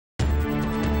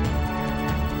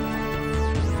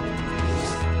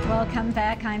Welcome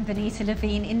back. I'm Benita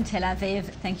Levine in Tel Aviv.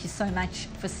 Thank you so much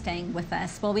for staying with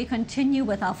us. Well, we continue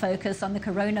with our focus on the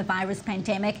coronavirus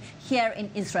pandemic here in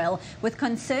Israel, with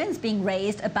concerns being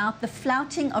raised about the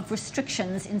flouting of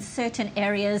restrictions in certain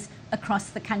areas across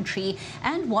the country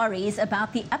and worries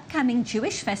about the upcoming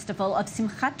Jewish festival of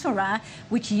Simchat Torah,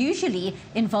 which usually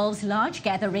involves large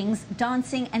gatherings,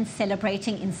 dancing and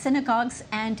celebrating in synagogues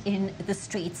and in the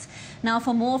streets. Now,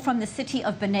 for more from the city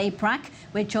of Bnei Brak,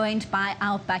 we're joined by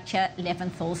our Batya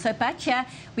Leventhal. So, Batya,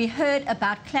 we heard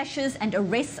about clashes and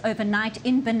arrests overnight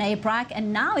in Bnei Brak,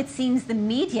 and now it seems the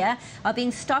media are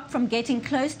being stopped from getting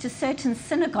close to certain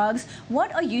synagogues.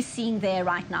 What are you seeing there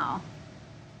right now?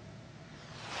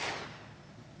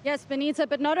 Yes, Benita,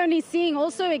 but not only seeing,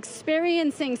 also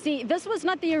experiencing. See, this was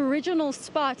not the original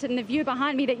spot in the view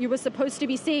behind me that you were supposed to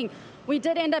be seeing. We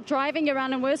did end up driving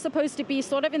around and we're supposed to be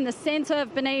sort of in the center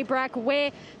of Bnei Brak,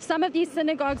 where some of these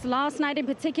synagogues last night in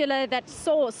particular that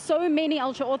saw so many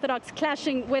Ultra-Orthodox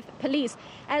clashing with police.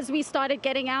 As we started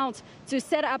getting out to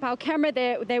set up our camera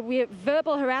there were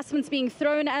verbal harassments being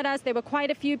thrown at us. There were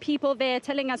quite a few people there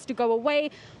telling us to go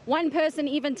away. One person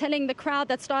even telling the crowd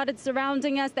that started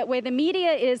surrounding us that where the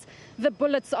media is, the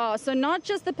bullets are. So not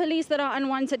just the police that are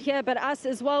unwanted here, but us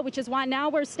as well, which is why now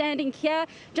we're standing here.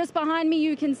 Just behind me,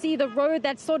 you can see the road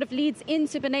that sort of leads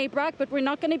into Bnei Brak, but we're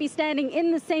not going to be standing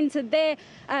in the center there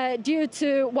due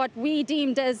to what we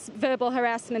deemed as verbal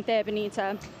harassment there,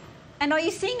 Benita. And are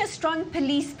you seeing a strong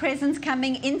police presence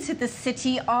coming into the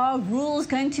city? Are rules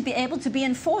going to be able to be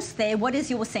enforced there? What is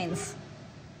your sense?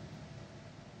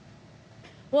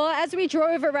 Well, as we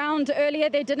drove around earlier,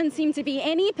 there didn't seem to be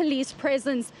any police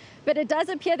presence, but it does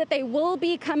appear that they will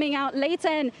be coming out later.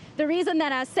 And the reason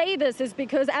that I say this is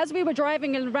because as we were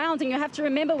driving around, and you have to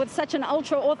remember with such an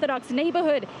ultra-Orthodox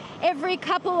neighborhood, every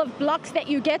couple of blocks that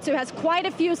you get to has quite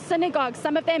a few synagogues.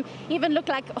 Some of them even look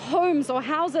like homes or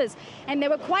houses. And there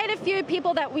were quite a few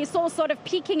people that we saw sort of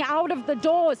peeking out of the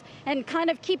doors and kind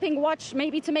of keeping watch,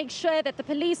 maybe to make sure that the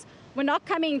police were not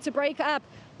coming to break up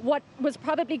what was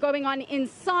probably going on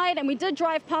inside. And we did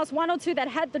drive past one or two that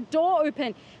had the door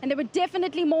open, and there were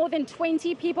definitely more than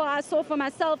 20 people I saw for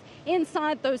myself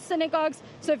inside those synagogues.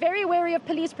 So very wary of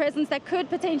police presence that could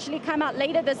potentially come out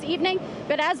later this evening.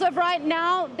 But as of right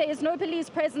now, there is no police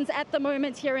presence at the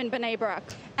moment here in Bnei Brak.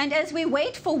 And as we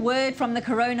wait for word from the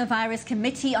Coronavirus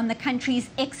Committee on the country's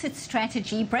exit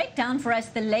strategy, break down for us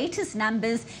the latest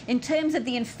numbers in terms of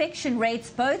the infection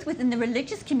rates, both within the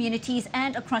religious communities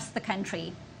and across the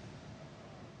country.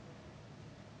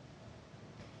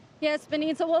 Yes,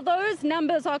 Benita, well, those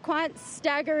numbers are quite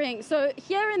staggering. So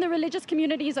here in the religious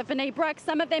communities of Bnei Brak,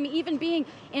 some of them even being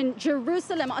in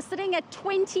Jerusalem, are sitting at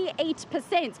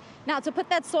 28%. Now, to put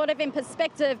that sort of in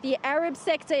perspective, the Arab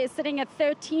sector is sitting at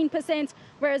 13%,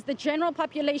 whereas the general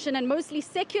population and mostly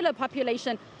secular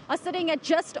population are sitting at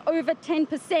just over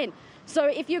 10%. So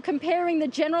if you're comparing the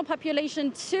general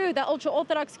population to the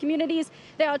ultra-Orthodox communities,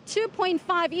 they are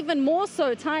 2.5, even more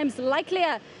so, times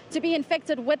likelier to be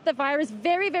infected with the virus.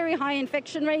 Very, very high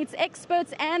infection rates.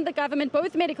 Experts and the government,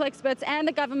 both medical experts and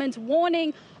the government,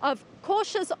 warning of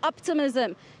cautious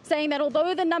optimism, saying that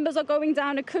although the numbers are going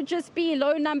down, it could just be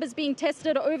low numbers being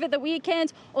tested over the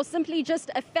weekend or simply just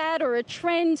a fad or a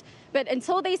trend. But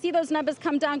until they see those numbers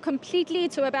come down completely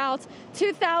to about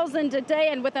 2,000 a day,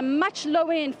 and with a much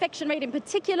lower infection rate, in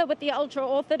particular with the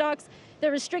ultra-Orthodox, the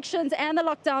restrictions and the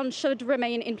lockdown should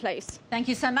remain in place. Thank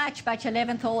you so much, Batya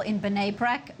Leventhal in Bnei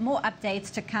Brak. More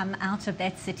updates to come out of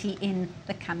that city in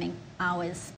the coming hours.